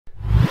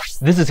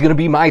This is going to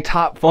be my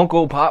top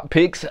Funko Pop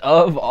picks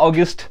of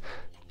August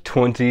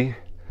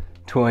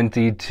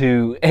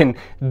 2022, and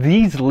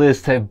these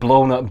lists have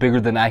blown up bigger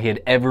than I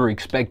had ever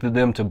expected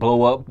them to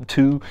blow up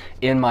to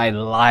in my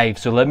life.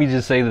 So let me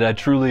just say that I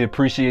truly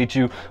appreciate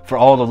you for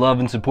all the love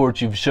and support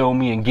you've shown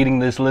me in getting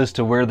this list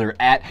to where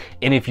they're at.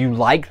 And if you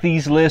like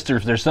these lists, or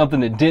if there's something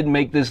that didn't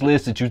make this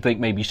list that you think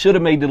maybe should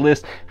have made the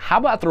list, how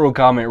about throw a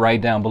comment right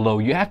down below?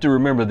 You have to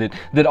remember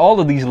that all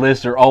of these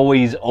lists are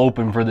always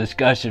open for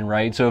discussion,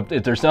 right? So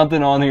if there's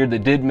something on here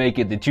that did make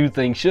it that you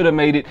think should have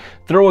made it,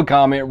 throw a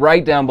comment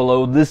right down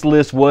below. This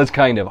list was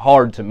kind of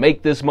hard to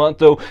make this month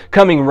though,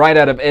 coming right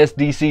out of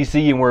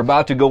SDCC, and we're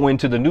about to go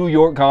into the New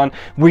York Con.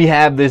 We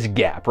have this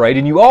gap, right?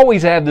 And you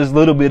always have this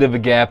little bit of a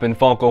gap in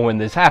Funko when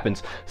this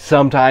happens.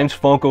 Sometimes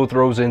Funko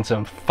throws in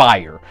some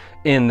fire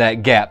in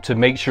that gap to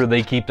make sure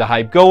they keep the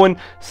hype going.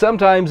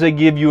 Sometimes they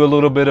give you a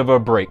little bit of a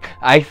break.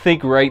 I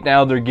think right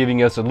now they're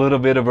giving us a little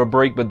bit of a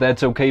break, but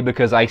that's okay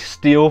because I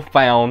still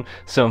found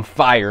some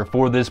fire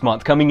for this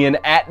month. Coming in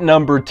at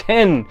number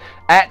 10.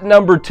 At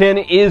number 10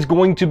 is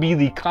going to be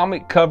the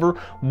comic cover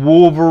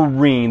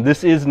Wolverine.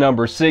 This is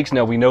number 6.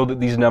 Now we know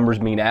that these numbers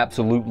mean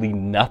absolutely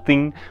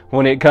nothing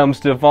when it comes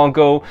to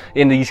Funko.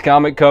 In these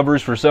comic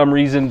covers, for some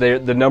reason,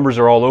 the numbers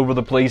are all over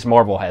the place.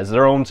 Marvel has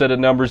their own set of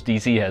numbers.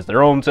 DC has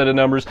their own set of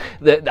numbers.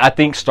 I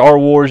think Star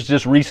Wars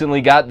just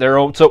recently got their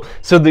own. So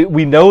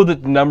we know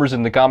that the numbers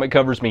in the comic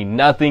covers mean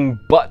nothing,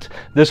 but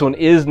this one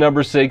is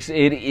number 6.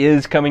 It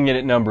is coming in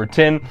at number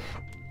 10.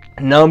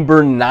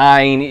 Number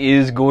 9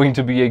 is going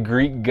to be a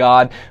Greek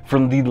god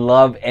from the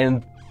Love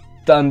and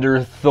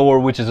Thunder Thor,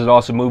 which is an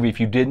awesome movie. If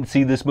you didn't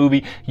see this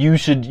movie, you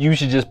should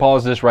just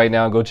pause this right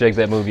now and go check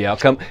that movie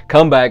out.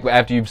 Come back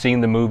after you've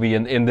seen the movie,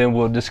 and then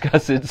we'll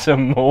discuss it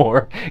some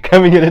more.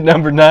 Coming in at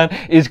number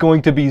 9 is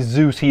going to be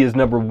Zeus. He is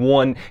number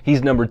 1.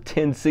 He's number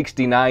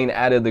 1069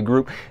 out of the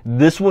group.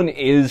 This one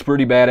is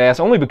pretty badass,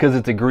 only because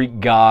it's a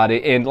Greek god,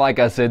 and like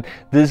I said,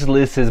 this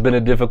list has been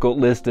a difficult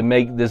list to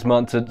make this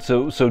month,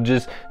 so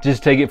just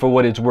take it for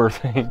what it's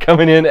worth.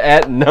 Coming in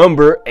at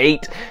number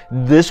 8,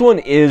 this one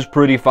is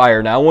pretty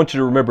fire. Now I want you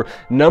to remember,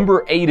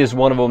 number 8 is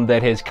one of them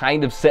that has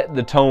kind of set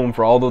the tone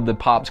for all of the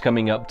pops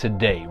coming up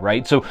today,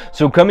 right? So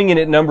coming in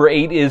at number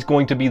 8 is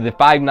going to be the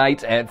Five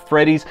Nights at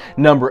Freddy's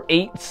number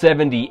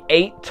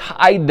 878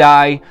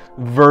 tie-dye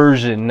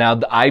version. Now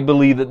I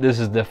believe that this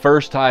is the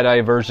first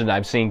tie-dye version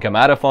I've seen come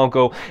out of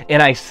Funko,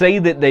 and I say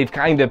that they've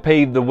kind of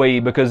paved the way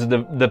because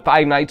the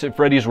Five Nights at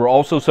Freddy's were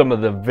also some of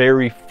the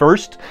very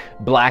first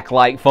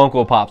blacklight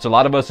Funko Pops. A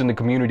lot of us in the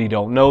community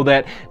don't know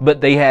that,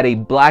 but they had a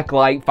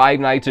blacklight Five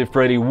Nights at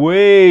Freddy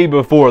way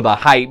before the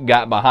hype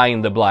got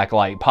behind the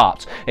blacklight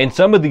pops. And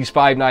some of these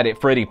Five Nights at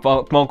Freddy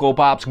Funko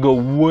Pops go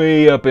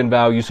way up in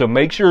value, so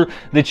make sure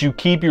that you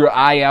keep your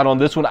eye out on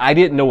this one. I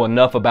didn't know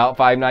enough about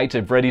Five Nights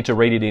at Freddy to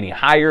rate it any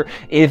higher.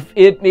 If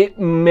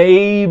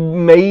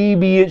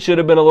maybe it should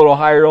have been a little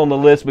higher on the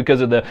list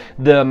because of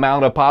the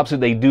amount of pops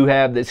that they do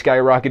have that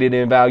skyrocketed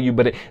in value,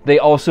 but they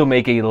also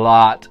make a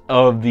lot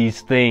of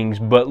these things.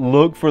 But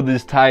look for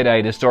this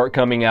tie-dye to start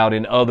coming out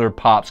in other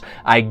pops.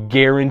 I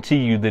guarantee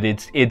you that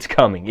it's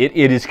coming. It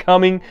is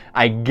coming.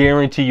 I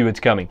guarantee you it's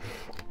coming.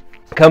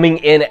 Coming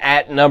in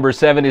at number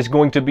 7 is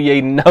going to be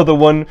another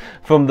one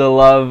from the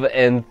Love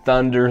and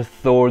Thunder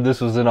Thor.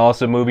 This was an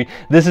awesome movie.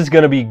 This is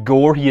going to be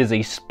Gore. He is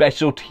a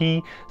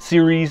specialty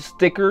series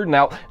sticker.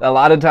 Now, a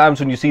lot of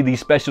times when you see these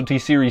specialty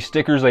series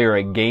stickers, they are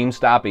a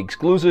GameStop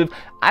exclusive.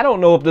 I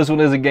don't know if this one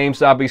is a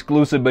GameStop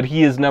exclusive, but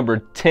he is number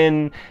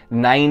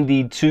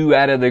 1092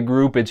 out of the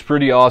group. It's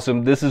pretty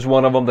awesome. This is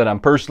one of them that I'm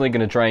personally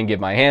going to try and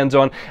get my hands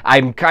on.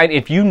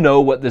 If you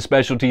know what the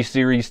specialty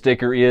series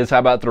sticker is, how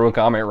about throw a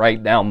comment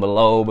right down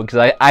below,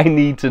 because I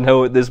need to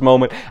know at this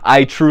moment.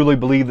 I truly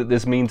believe that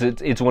this means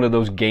it's one of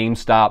those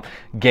GameStop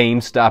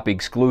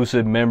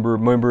exclusive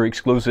member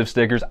exclusive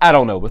stickers. I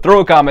don't know, but throw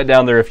a comment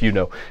down there if you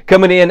know.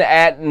 Coming in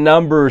at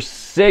number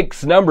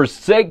 6. Number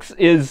 6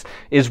 is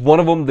one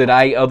of them that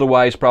I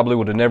otherwise probably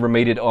would have never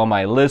made it on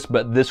my list,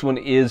 but this one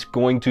is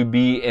going to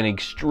be an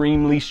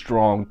extremely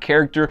strong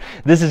character.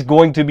 This is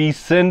going to be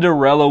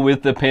Cinderella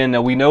with the pin.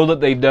 Now we know that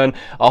they've done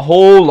a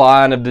whole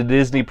line of the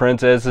Disney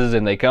princesses,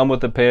 and they come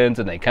with the pins,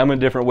 and they come in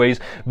different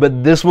ways,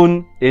 but this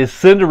one is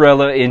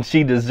Cinderella, and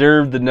she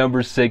deserved the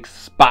number 6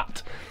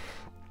 spot.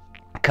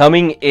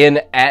 Coming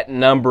in at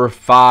number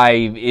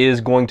 5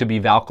 is going to be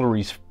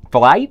Valkyrie's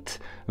Flight.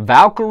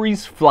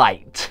 Valkyrie's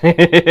Flight.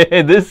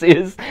 This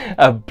is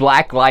a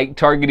blacklight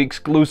Target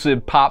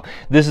exclusive pop.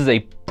 This is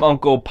a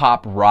Funko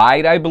Pop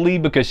ride, I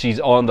believe, because she's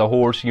on the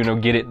horse, you know,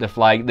 get it, the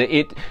flag.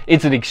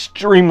 It's an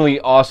extremely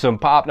awesome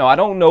pop. Now, I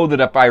don't know that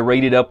if I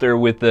rate it up there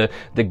with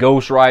the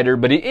Ghost Rider,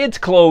 but it's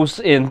close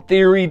in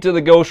theory to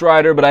the Ghost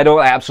Rider, but I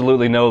don't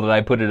absolutely know that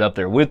I put it up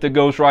there with the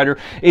Ghost Rider.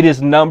 It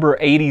is number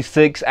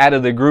 86 out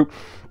of the group.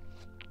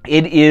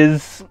 It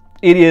is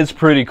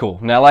pretty cool.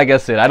 Now, like I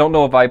said, I don't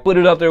know if I put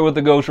it up there with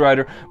the Ghost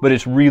Rider, but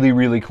it's really,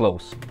 really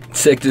close.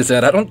 Check this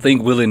out. I don't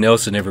think Willie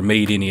Nelson ever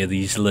made any of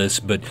these lists,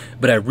 but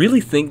I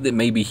really think that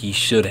maybe he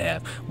should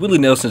have. Willie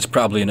Nelson's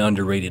probably an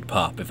underrated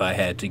pop, if I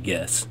had to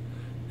guess.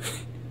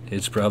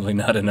 It's probably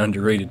not an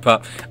underrated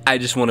pop. I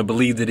just want to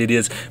believe that it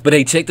is. But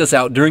hey, check this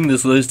out. During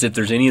this list, if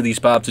there's any of these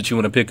pops that you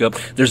want to pick up,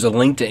 there's a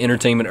link to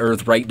Entertainment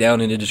Earth right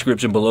down in the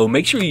description below.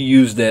 Make sure you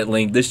use that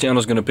link. This channel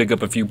is going to pick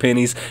up a few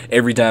pennies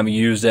every time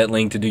you use that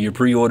link to do your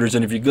pre-orders.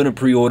 And if you're going to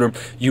pre-order,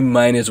 you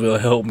might as well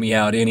help me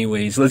out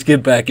anyways. Let's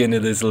get back into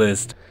this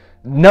list.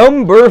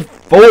 Number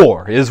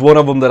 4 is one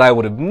of them that I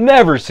would have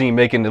never seen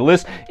making the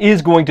list.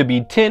 Is going to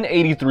be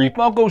 1083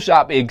 Funko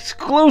Shop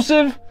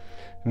exclusive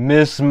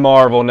Miss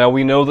Marvel. Now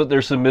we know that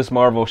there's some Miss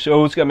Marvel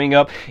shows coming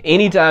up.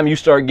 Anytime you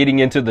start getting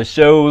into the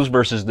shows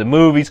versus the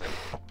movies,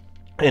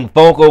 and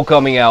Funko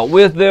coming out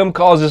with them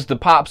causes the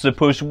pops to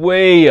push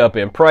way up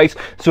in price.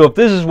 So if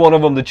this is one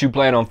of them that you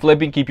plan on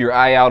flipping, keep your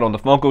eye out on the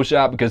Funko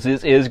Shop, because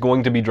this is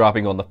going to be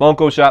dropping on the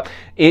Funko Shop.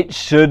 It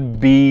should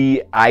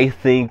be, I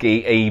think,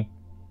 a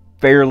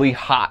fairly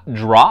hot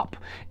drop.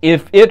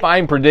 If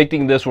I'm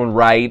predicting this one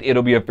right,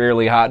 it'll be a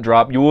fairly hot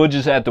drop. You will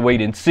just have to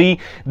wait and see.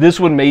 This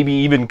one maybe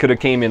even could have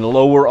came in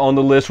lower on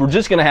the list. We're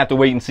just going to have to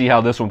wait and see how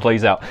this one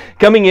plays out.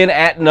 Coming in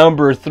at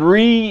number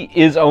 3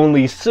 is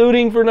only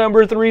suiting for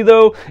number 3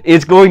 though.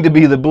 It's going to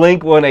be the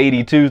Blink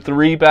 182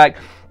 3-pack.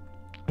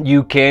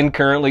 You can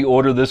currently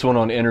order this one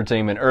on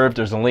Entertainment Earth.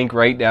 There's a link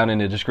right down in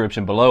the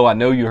description below. I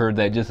know you heard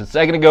that just a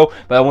second ago,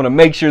 but I want to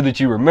make sure that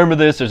you remember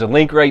this. There's a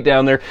link right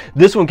down there.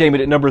 This one came in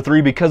at number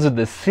 3 because of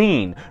the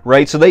scene,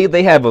 right? So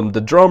they have them,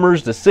 the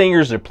drummers, the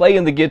singers, they're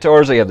playing the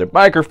guitars, they have their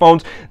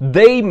microphones.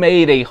 They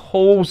made a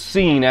whole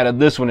scene out of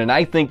this one, and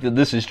I think that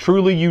this is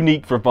truly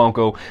unique for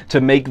Funko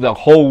to make the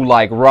whole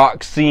like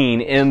rock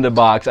scene in the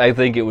box. I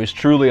think it was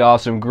truly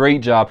awesome. Great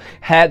job.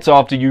 Hats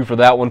off to you for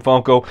that one,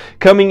 Funko.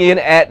 Coming in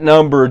at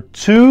number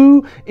 2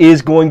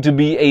 is going to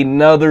be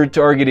another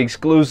Target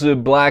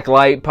exclusive black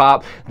light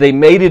pop. They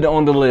made it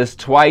on the list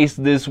twice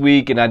this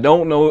week, and I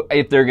don't know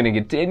if they're going to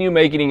continue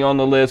making it on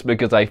the list,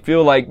 because I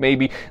feel like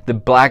maybe the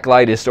black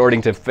light is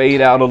starting to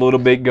fade out a little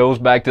bit. Goes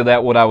back to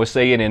that what I was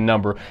saying in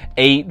number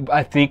 8.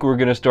 I think we're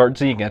going to start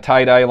seeing a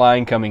tie-dye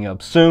line coming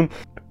up soon.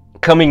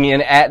 Coming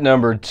in at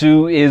number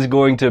 2 is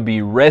going to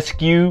be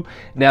Rescue.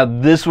 Now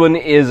this one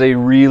is a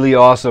really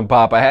awesome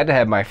pop. I had to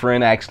have my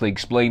friend actually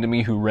explain to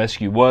me who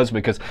Rescue was,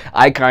 because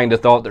I kind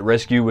of thought that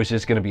Rescue was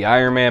just going to be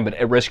Iron Man,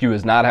 but Rescue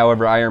is not,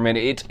 however, Iron Man.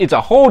 It's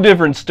a whole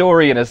different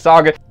story and a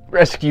saga.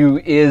 Rescue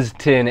is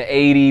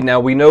 1080. Now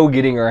we know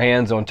getting our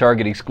hands on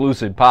Target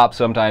exclusive pops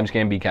sometimes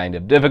can be kind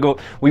of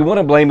difficult. We want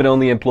to blame it on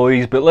the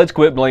employees, but let's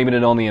quit blaming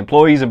it on the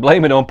employees and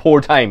blame it on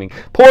poor timing.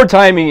 Poor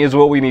timing is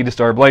what we need to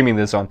start blaming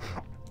this on.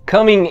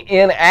 Coming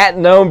in at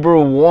number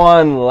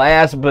 1,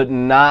 last but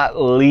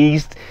not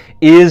least,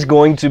 is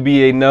going to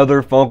be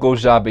another Funko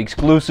Shop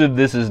exclusive.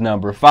 This is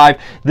number 5.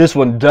 This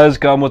one does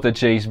come with a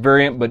chase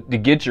variant, but to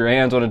get your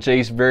hands on a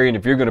chase variant,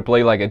 if you're going to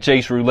play like a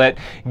chase roulette,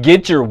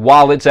 get your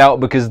wallets out,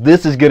 because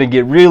this is going to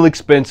get real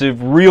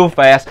expensive real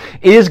fast.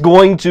 Is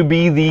going to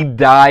be the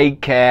die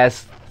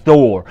cast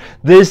Thor.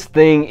 This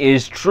thing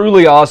is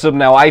truly awesome.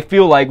 Now I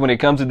feel like when it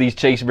comes to these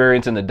chase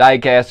variants and the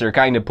diecast, they're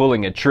kind of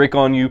pulling a trick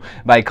on you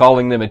by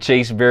calling them a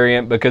chase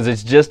variant, because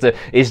it's just the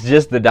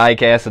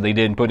diecast that they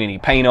didn't put any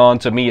paint on.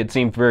 To me it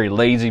seemed very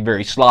lazy,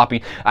 very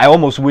sloppy. I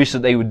almost wish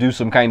that they would do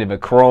some kind of a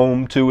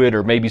chrome to it,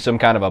 or maybe some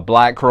kind of a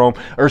black chrome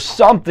or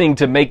something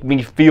to make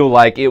me feel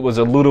like it was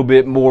a little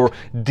bit more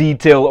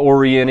detail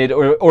oriented,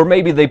 or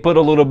maybe they put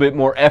a little bit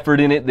more effort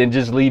in it than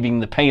just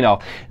leaving the paint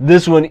off.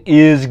 This one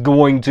is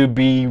going to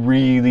be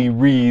really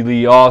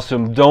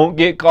awesome. Don't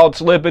get caught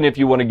slipping if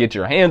you want to get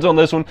your hands on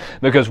this one,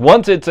 because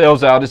once it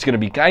sells out, it's going to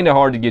be kind of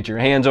hard to get your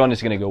hands on.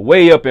 It's going to go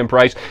way up in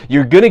price.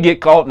 You're going to get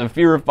caught in the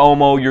fear of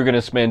FOMO. You're going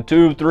to spend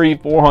 $200,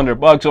 $300,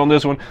 $400 on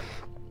this one.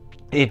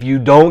 If you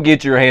don't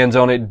get your hands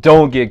on it,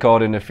 don't get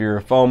caught in the fear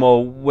of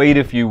FOMO. Wait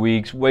a few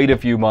weeks, wait a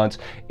few months.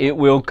 It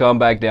will come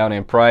back down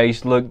in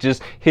price. Look,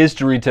 just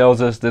history tells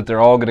us that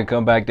they're all going to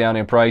come back down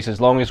in price. As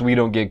long as we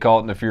don't get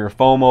caught in the fear of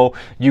FOMO,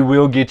 you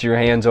will get your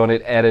hands on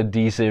it at a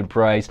decent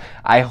price.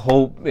 I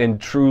hope and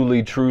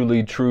truly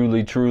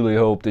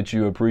hope that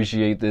you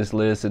appreciate this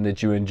list and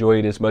that you enjoy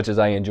it as much as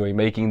I enjoy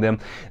making them.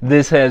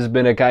 This has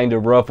been a kind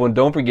of rough one.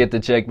 Don't forget to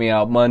check me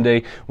out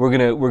Monday. We're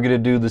gonna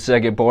do the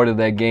second part of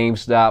that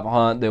GameStop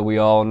hunt that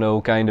we all know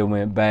kind of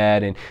went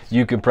bad, and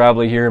you can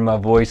probably hear in my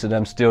voice that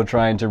I'm still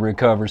trying to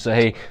recover. So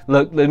hey,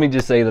 look, let me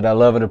just say that I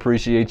love and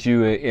appreciate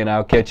you, and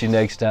I'll catch you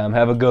next time.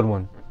 Have a good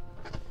one.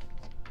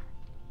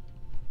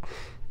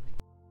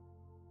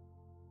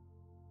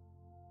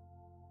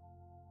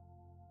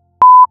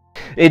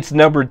 It's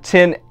number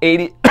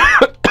 1080.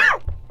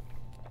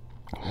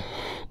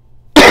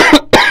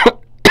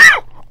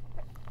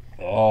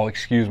 Oh,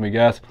 excuse me,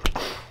 guys.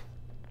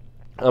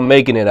 I'm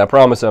making it. I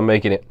promise I'm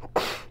making it.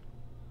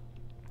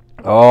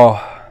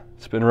 Oh,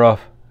 it's been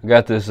rough. I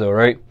got this though,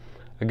 right?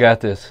 I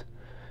got this.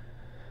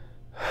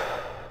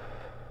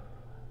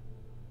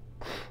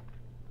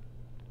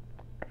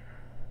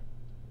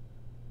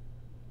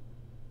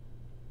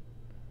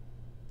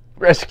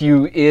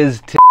 Rescue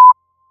is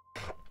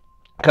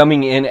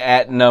coming in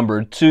at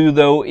number 2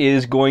 though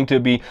is going to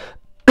be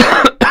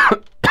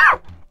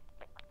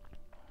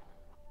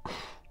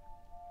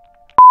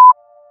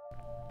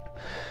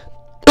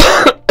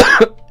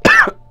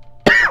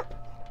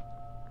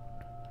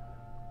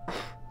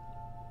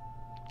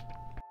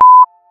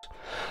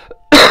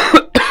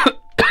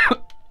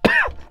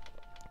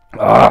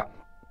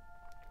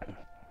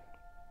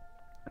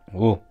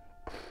Ooh.